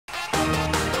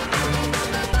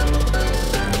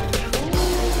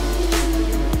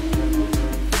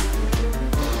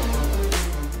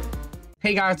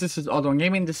Hey guys, this is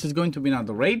OddOneGaming. This is going to be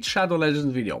another Raid Shadow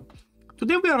Legends video.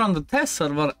 Today we are on the test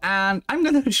server and I'm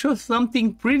gonna show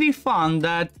something pretty fun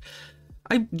that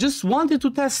I just wanted to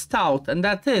test out, and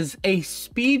that is a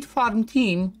speed farm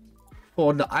team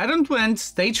for the Iron Twins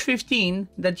stage 15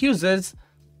 that uses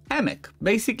Emic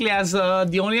basically as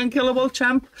the only unkillable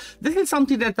champ. This is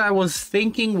something that I was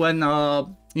thinking when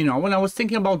when I was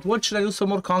thinking about what should I do some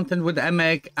more content with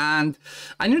Emic, and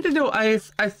I knew that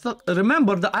I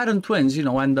remember the Iron Twins,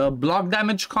 when the block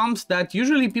damage comes, that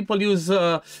usually people use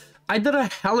either a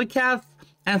Helicat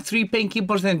and 3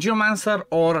 Painkeepers and Geomancer,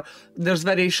 or there's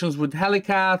variations with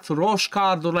Helicat, Roche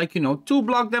card, or 2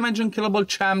 block damage unkillable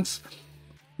champs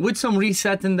with some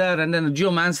reset in there, and then a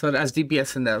Geomancer as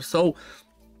DPS in there. So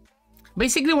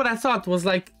basically what I thought was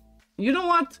like, you know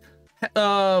what,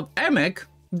 Emic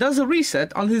does a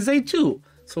reset on his A2.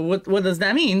 So what does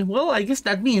that mean? Well, I guess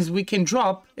that means we can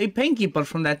drop a Painkeeper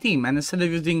from that team, and instead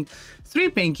of using 3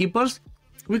 Painkeepers,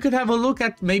 we could have a look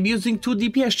at maybe using 2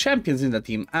 DPS champions in the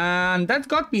team. And that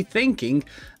got me thinking,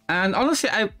 and honestly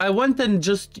I went and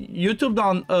just checked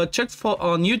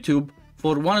on YouTube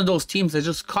for one of those teams. I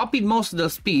just copied most of the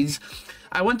speeds.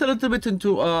 I went a little bit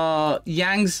into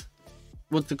Yang's,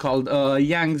 what's it called,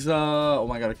 Yang's oh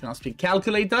my god, I cannot speak,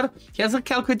 calculator. He has a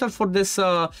calculator for this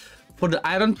for the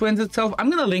Iron Twins itself. I'm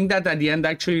gonna link that at the end.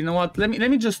 Actually, you know what, let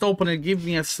me just open it, give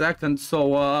me a second.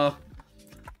 So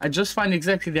I just find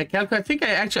exactly the calculator. I think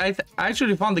I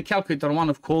actually found the calculator on one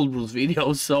of Cold Brew's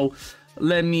videos, so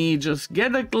let me just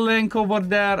get a link over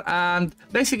there. And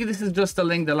basically this is just a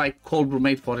link that like Cold Brew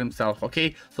made for himself.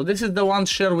 Okay, so this is the one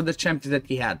shared with the champions that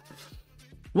he had.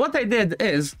 What I did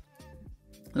is,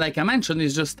 like I mentioned,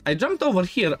 is just I jumped over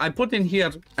here, I put in here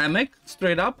Emic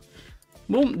straight up,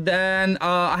 boom. Then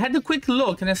I had a quick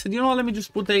look and I said, let me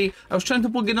just put I was trying to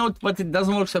put Gnut, but it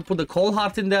doesn't work, so I put the Cold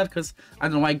Heart in there because I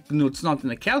don't know why Gnut's not in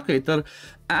the calculator.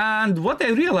 And what I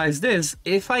realized is,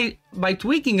 if by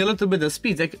tweaking a little bit of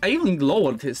speed, I even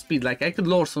lowered his speed, like I could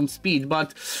lower some speed,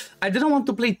 but I didn't want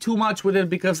to play too much with it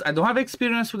because I don't have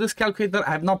experience with this calculator.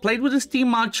 I have not played with this team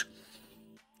much.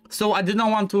 So I did not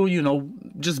want to,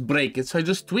 just break it. So I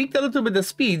just tweaked a little bit the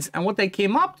speeds, and what I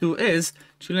came up to is,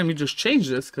 actually let me just change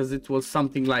this because it was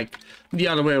something like the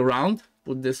other way around.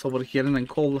 Put this over here and then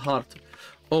Cold Heart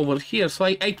over here. So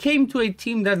I came to a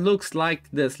team that looks like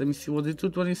this. Let me see, was it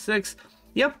 226?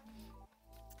 Yep.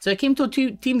 So I came to a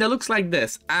team that looks like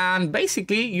this, and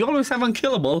basically you always have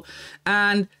unkillable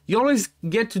and you always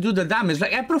get to do the damage.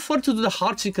 Like I prefer to do the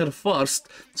Heartseeker first,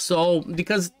 so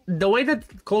because the way that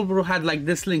Cold Brew had like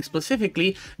this link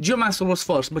specifically, Geomancer was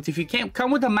first, but if you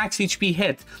come with a max HP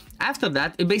hit after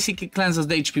that, it basically cleanses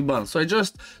the HP burn. So I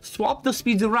just swapped the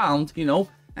speeds around,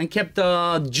 and kept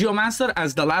Geomancer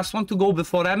as the last one to go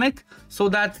before Emic, so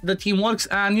that the team works.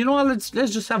 And let's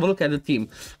just have a look at the team.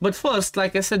 But first,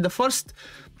 like I said, the first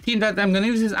team that I'm gonna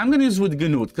use is with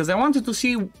Gnut, because I wanted to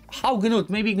see how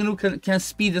maybe Gnut can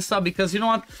speed this up, because he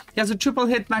has a triple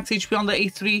hit max HP on the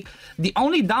A3. The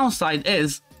only downside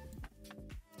is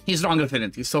he's wrong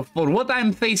affinity. So for what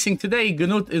I'm facing today,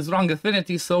 Gnut is wrong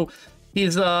affinity, so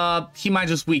he's he might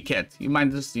just weak hit. You might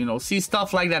just see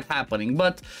stuff like that happening.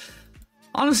 But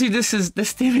honestly,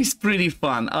 this team is pretty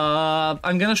fun.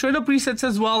 I'm gonna show you the presets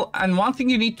as well, and one thing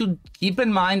you need to keep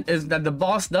in mind is that the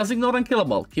boss does ignore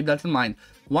unkillable. Keep that in mind.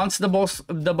 Once the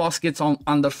boss gets on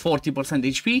under 40%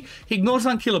 HP, he ignores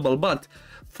unkillable. But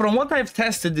from what I've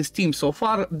tested this team so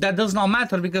far, that does not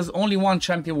matter, because only one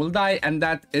champion will die, and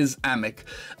that is Emic.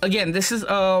 Again, this is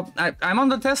I'm on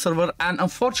the test server, and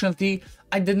unfortunately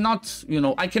I did not,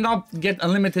 I cannot get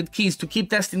unlimited keys to keep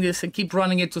testing this and keep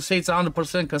running it to say it's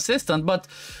 100% consistent. But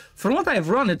from what I've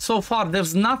run it so far,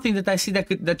 there's nothing that I see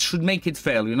that should make it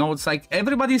fail. It's like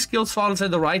everybody's skills falls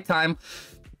at the right time.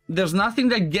 There's nothing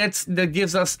that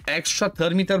gives us extra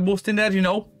turn meter boost in there,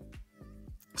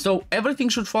 So everything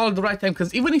should fall at the right time,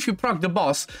 because even if you proc the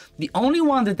boss, the only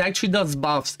one that actually does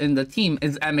buffs in the team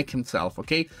is Emic himself,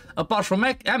 okay? Apart from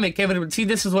Emic, everybody, see,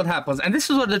 this is what happens. And this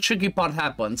is where the tricky part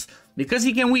happens. Because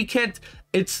he can weak hit,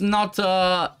 it's not,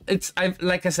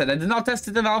 like I said, I did not test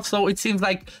it enough, so it seems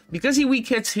like because he weak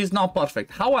hits, he's not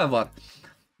perfect. However,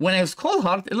 when I was Cold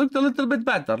Heart, it looked a little bit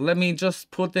better. Let me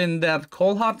just put in there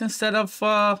Cold Heart instead of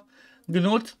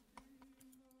Gnut.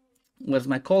 Where's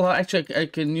my Cold Heart? Actually,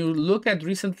 can you look at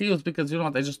recently used, because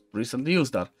I just recently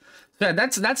used that. So yeah,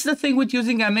 that's the thing with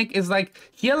using Emic, is like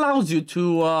he allows you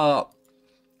to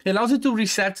He allows you to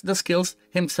reset the skills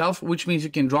himself, which means you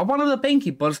can drop one of the pain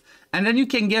keepers and then you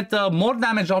can get more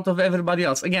damage out of everybody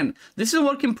else. Again, this is a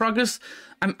work in progress.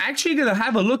 I'm actually going to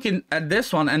have a look at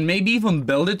this one and maybe even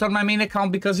build it on my main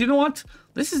account, because you know what?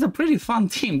 This is a pretty fun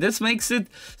team. This makes it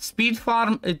speed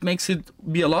farm. It makes it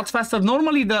be a lot faster.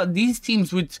 Normally, these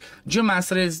teams with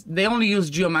Geomaster they only use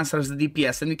Geomaster as the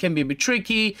DPS, and it can be a bit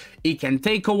tricky. It can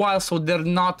take a while, so they're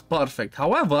not perfect.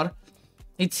 However,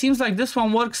 it seems like this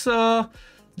one works.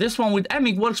 This one with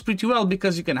Emic works pretty well,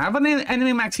 because you can have an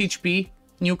enemy max HP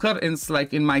nuker, and it's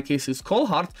like in my case it's Cold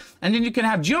Heart, and then you can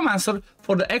have Geomancer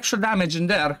for the extra damage in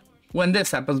there when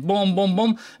this happens. Boom, boom,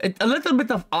 boom. A little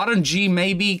bit of RNG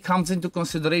maybe comes into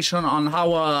consideration on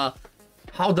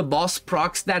how the boss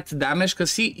procs that damage,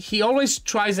 because he always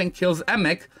tries and kills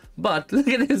Emic, but look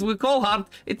at this with Cold Heart,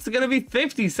 it's gonna be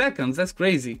 50 seconds. That's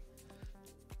crazy.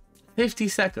 50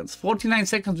 seconds, 49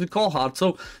 seconds with Cold Heart.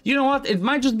 So you know what, it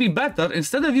might just be better,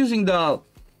 instead of using the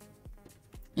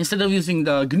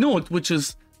Gnut, which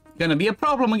is gonna be a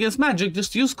problem against magic,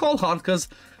 just use Cold Heart, because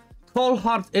Cold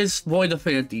Heart is Void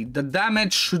Affinity. The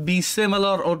damage should be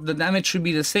similar, or the damage should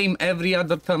be the same every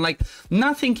other turn. Like,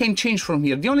 nothing can change from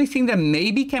here. The only thing that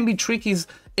maybe can be tricky is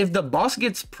if the boss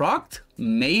gets procced,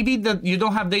 maybe that you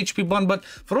don't have the HP burn, but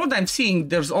from what I'm seeing,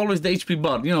 there's always the HP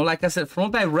burn. You know, like I said,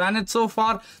 from what I ran it so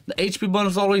far, the HP burn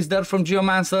is always there from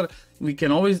Geomancer. We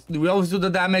always do the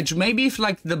damage. Maybe if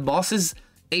like the boss's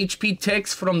HP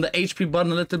takes from the HP burn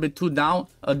a little bit too down,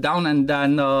 and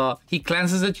then he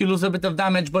cleanses it, you lose a bit of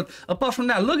damage. But apart from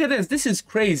that, look at this. This is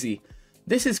crazy.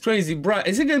 This is crazy, bruh.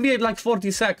 Is it gonna be at like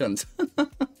 40 seconds?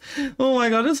 Oh my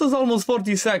god, this was almost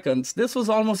 40 seconds. This was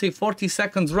almost a 40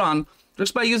 seconds run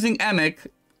just by using Emic,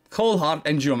 Cold Heart,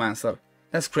 and Geomancer.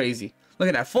 That's crazy. Look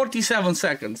at that, 47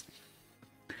 seconds.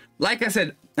 Like I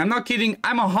said, I'm not kidding.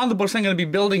 I'm 100% gonna be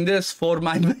building this for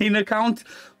my main account,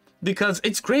 because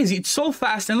it's crazy. It's so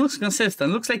fast and looks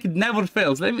consistent. Looks like it never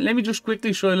fails. Let me just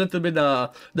quickly show you a little bit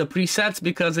the presets,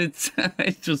 because it's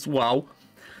it's just wow.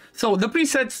 So the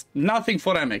presets, nothing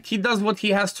for Emic. He does what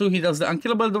he has to. He does the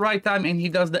unkillable at the right time, and he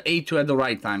does the A2 at the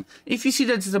right time. If you see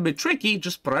that it's a bit tricky,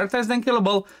 just prioritize the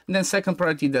unkillable, and then second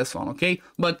priority this one, okay?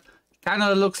 But kind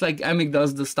of looks like Emic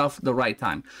does the stuff the right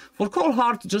time. For Cold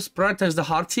Heart, just prioritize the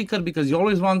Heart Seeker, because you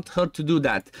always want her to do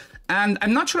that. And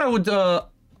I'm not sure I would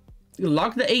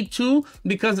lock the A2,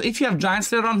 because if you have Giant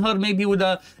Slayer on her, maybe with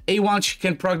the A1 she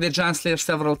can proc the Giant Slayer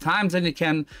several times, and you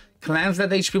can cleanse that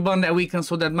HP burn that weekend,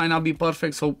 so that might not be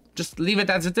perfect. So just leave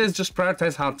it as it is, just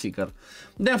prioritize Heartseeker.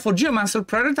 Then for Geomancer,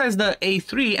 prioritize the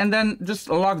A3 and then just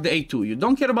lock the A2. You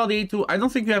don't care about the A2, I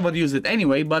don't think you ever use it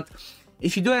anyway, but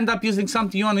if you do end up using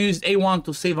something, you want to use A1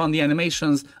 to save on the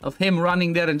animations of him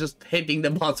running there and just hitting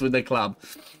the bots with the club.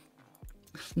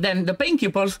 Then the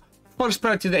Painkeepers, first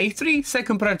priority the A3,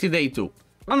 second priority the A2.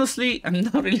 Honestly, I'm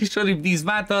not really sure if these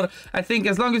matter. I think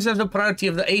as long as you have the priority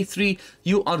of the A3,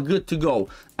 you are good to go.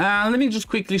 Let me just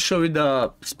quickly show you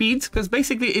the speeds, because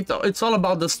basically it's all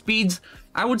about the speeds.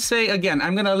 I would say, again,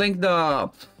 I'm gonna link the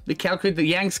calculator, the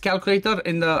Yang's calculator,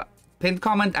 in the pinned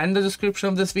comment and the description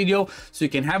of this video, so you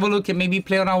can have a look and maybe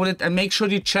play around with it, and make sure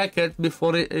you check it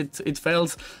before it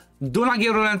fails. Do not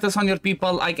get Relentless on your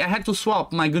people. Like, I had to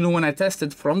swap my GNU when I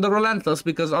tested from the Relentless,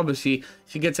 because obviously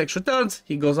if he gets extra turns,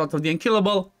 he goes out of the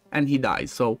unkillable and he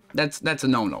dies. So that's a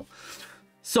no-no.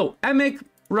 So Emic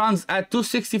runs at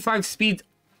 265 speed.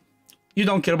 You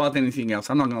don't care about anything else,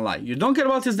 I'm not gonna lie. You don't care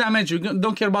about his damage, you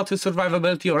don't care about his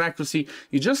survivability or accuracy.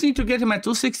 You just need to get him at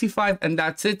 265 and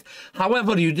that's it.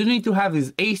 However, you do need to have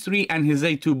his A3 and his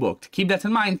A2 booked. Keep that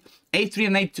in mind. A3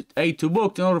 and A2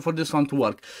 booked in order for this one to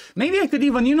work. Maybe I could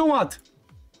even, you know what?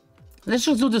 Let's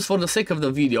just do this for the sake of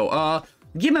the video.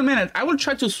 Give him a minute. I will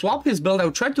try to swap his build. I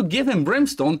will try to give him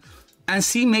Brimstone and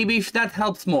see maybe if that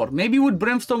helps more. Maybe with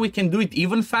Brimstone we can do it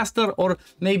even faster, or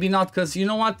maybe not, because you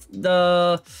know what?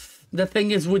 The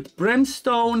thing is, with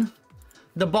Brimstone,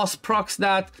 the boss procs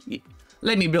that.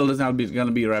 Let me build this and I'm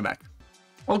gonna be right back.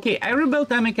 Okay, I rebuilt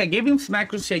Emic, I gave him some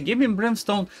accuracy, I gave him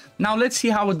Brimstone. Now let's see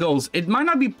how it goes. It might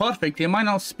not be perfect, it might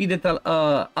not speed it up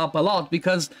a lot,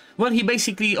 because, well, he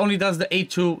basically only does the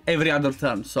A2 every other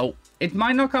turn. So it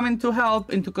might not come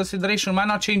into consideration, might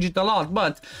not change it a lot,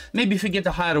 but maybe if you get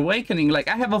a higher awakening, like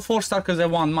I have a 4-star because I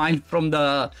won mine from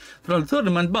the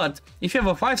tournament, but if you have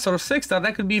a 5-star or 6-star,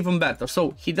 that could be even better.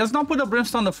 So he does not put a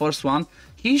Brimstone the first one.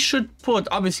 He should put,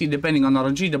 obviously depending on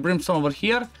RNG, the Brimstone over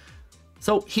here.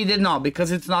 So he did not,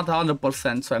 because it's not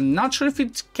 100%. So I'm not sure if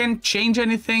it can change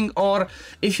anything, or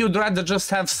if you'd rather just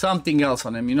have something else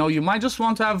on him. You know, you might just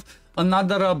want to have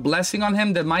another blessing on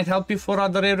him that might help you for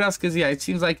other areas, because yeah, it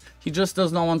seems like he just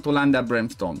does not want to land that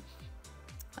Brimstone.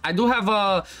 I do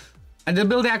have I did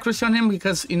build the accuracy on him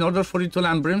because in order for you to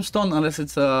land Brimstone, unless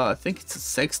it's a, I think it's a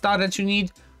 6-star that you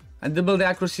need, I did build the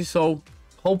accuracy, so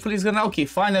hopefully it's gonna, okay,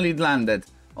 finally it landed.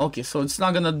 Okay, so it's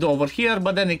not gonna do over here,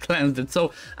 but then it cleansed it.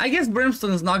 So I guess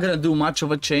Brimstone is not gonna do much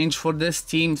of a change for this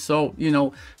team, so, you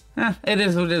know, it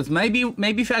is what it is. Maybe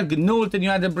if you had Gnult and you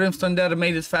had the Brimstone there, it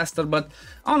made it faster, but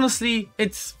honestly,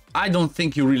 I don't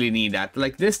think you really need that.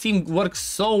 Like, this team works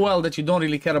so well that you don't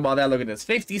really care about that. Look at this,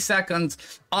 50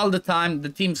 seconds all the time, the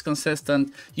team's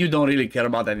consistent, you don't really care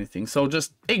about anything, so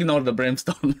just ignore the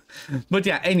Brimstone. But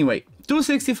yeah, anyway,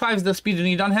 265 is the speed you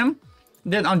need on him.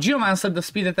 Then on Geomancer, the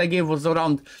speed that I gave was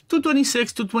around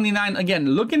 226, 229. Again,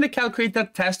 look in the calculator,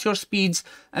 test your speeds,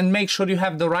 and make sure you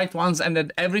have the right ones and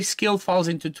that every skill falls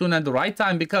into tune at the right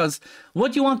time, because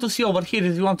what you want to see over here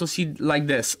is you want to see like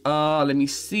this. Let me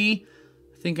see.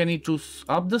 I think I need to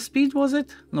up the speed, was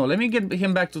it? No, let me get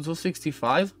him back to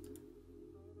 265.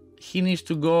 He needs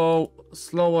to go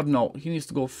slower. No, he needs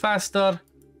to go faster.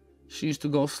 She needs to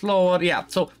go slower. Yeah,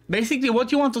 so basically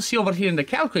what you want to see over here in the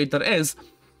calculator is,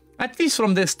 at least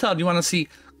from this turn, you want to see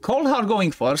Cold Heart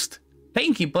going first,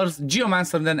 Painkeepers,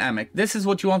 Geomancer, and then Emic. This is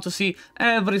what you want to see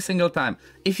every single time.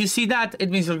 If you see that, it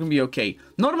means you're going to be okay.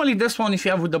 Normally this one, if you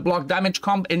have with the block damage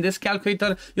comp in this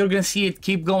calculator, you're going to see it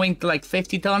keep going to like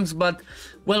 50 turns. But,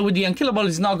 well, with the Unkillable,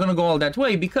 it's not going to go all that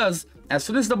way, because as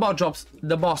soon as the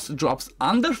boss drops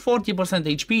under 40%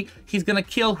 HP, he's going to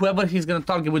kill whoever he's going to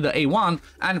target with the A1.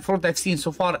 And for what I've seen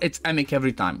so far, it's Emic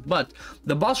every time. But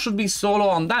the boss should be so low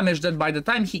on damage that by the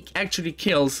time he actually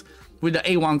kills with the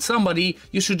A1 somebody,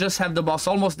 you should just have the boss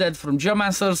almost dead from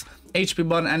Geomancer's HP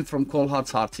burn and from Cold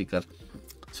Heart's Heartseeker.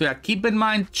 So yeah, keep in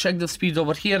mind, check the speeds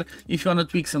over here if you want to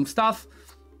tweak some stuff.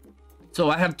 So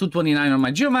I have 229 on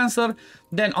my Geomancer.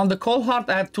 Then on the Cold Heart,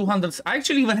 I have 200. I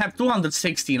actually even have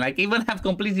 216. Like, even have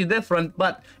completely different,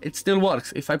 but it still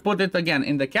works. If I put it again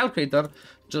in the calculator,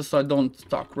 just so I don't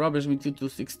talk rubbish, me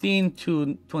 216,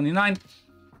 229.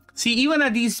 See, even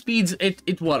at these speeds,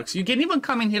 it works. You can even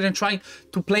come in here and try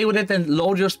to play with it and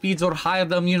lower your speeds or higher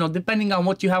them, you know, depending on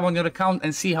what you have on your account,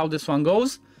 and see how this one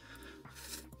goes.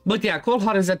 But yeah, Cold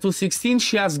Heart is at 216.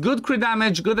 She has good crit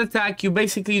damage, good attack. You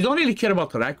don't really care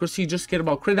about her accuracy, you just care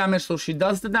about crit damage. So she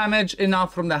does the damage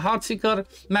enough from the Heartseeker.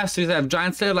 Masteries, I have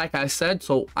Giant Slayer, like I said,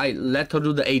 so I let her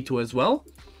do the A2 as well.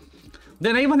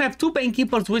 Then I even have 2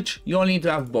 Painkeepers, which you only need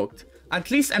to have booked.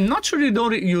 At least, I'm not sure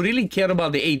you really care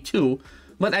about the A2,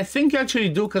 but I think you actually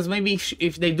do, because maybe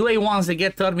if they do A1s, they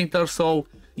get third meter, so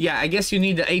yeah, I guess you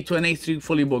need the A2 and A3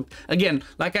 fully booked. Again,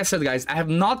 like I said, guys, I have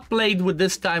not played with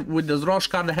this type, with the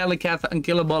Roshkar, the Helicat,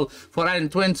 Unkillable for Iron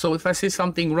Twin, so if I say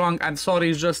something wrong, I'm sorry.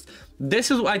 It's just,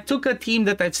 I took a team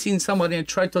that I've seen somebody and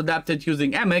tried to adapt it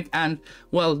using Emic, and,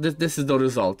 well, this is the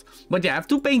result. But yeah, I have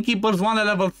 2 Painkeepers, one at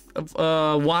level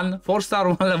 1,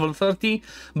 4-star, one level 30.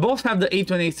 Both have the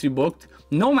A2 and A3 booked,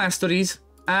 no masteries,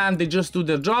 and they just do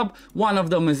their job. One of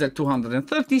them is at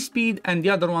 230 speed, and the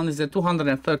other one is at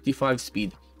 235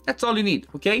 speed. That's all you need,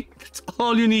 okay? That's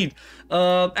all you need.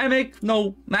 Emic,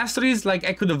 no masteries. Like,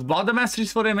 I could have bought the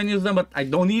masteries for him and used them, but I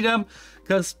don't need them,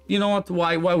 because, you know what,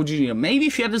 why would you need them? Maybe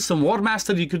if you added some War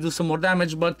Master, you could do some more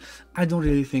damage, but I don't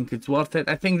really think it's worth it.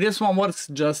 I think this one works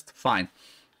just fine.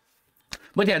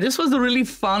 But yeah, this was a really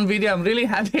fun video. I'm really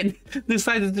happy I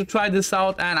decided to try this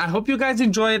out, and I hope you guys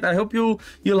enjoy it. I hope you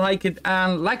like it.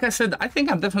 And like I said, I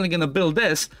think I'm definitely gonna build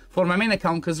this for my main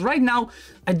account, because right now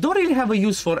I don't really have a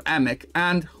use for Emic.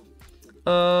 And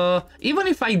even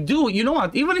if I do, you know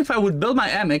what, even if I would build my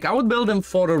Emic, I would build him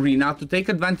for arena to take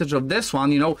advantage of this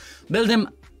one, you know, build him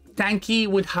tanky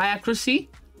with high accuracy,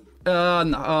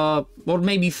 or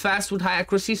maybe fast with high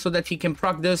accuracy, so that he can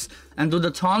proc this and do the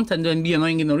taunt and then be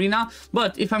annoying in arena.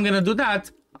 But if I'm gonna do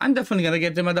that, I'm definitely gonna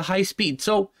get him at a high speed,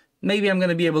 so maybe I'm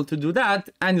gonna be able to do that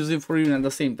and use it for arena at the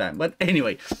same time. But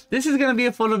anyway, this is gonna be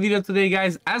a full video today,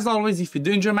 guys. As always, if you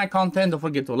do enjoy my content, don't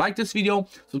forget to like this video,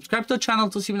 subscribe to the channel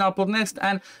to see when I upload next,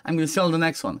 and I'm gonna see you on the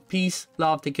next one. Peace,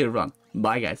 love, take care, everyone.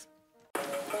 Bye, guys.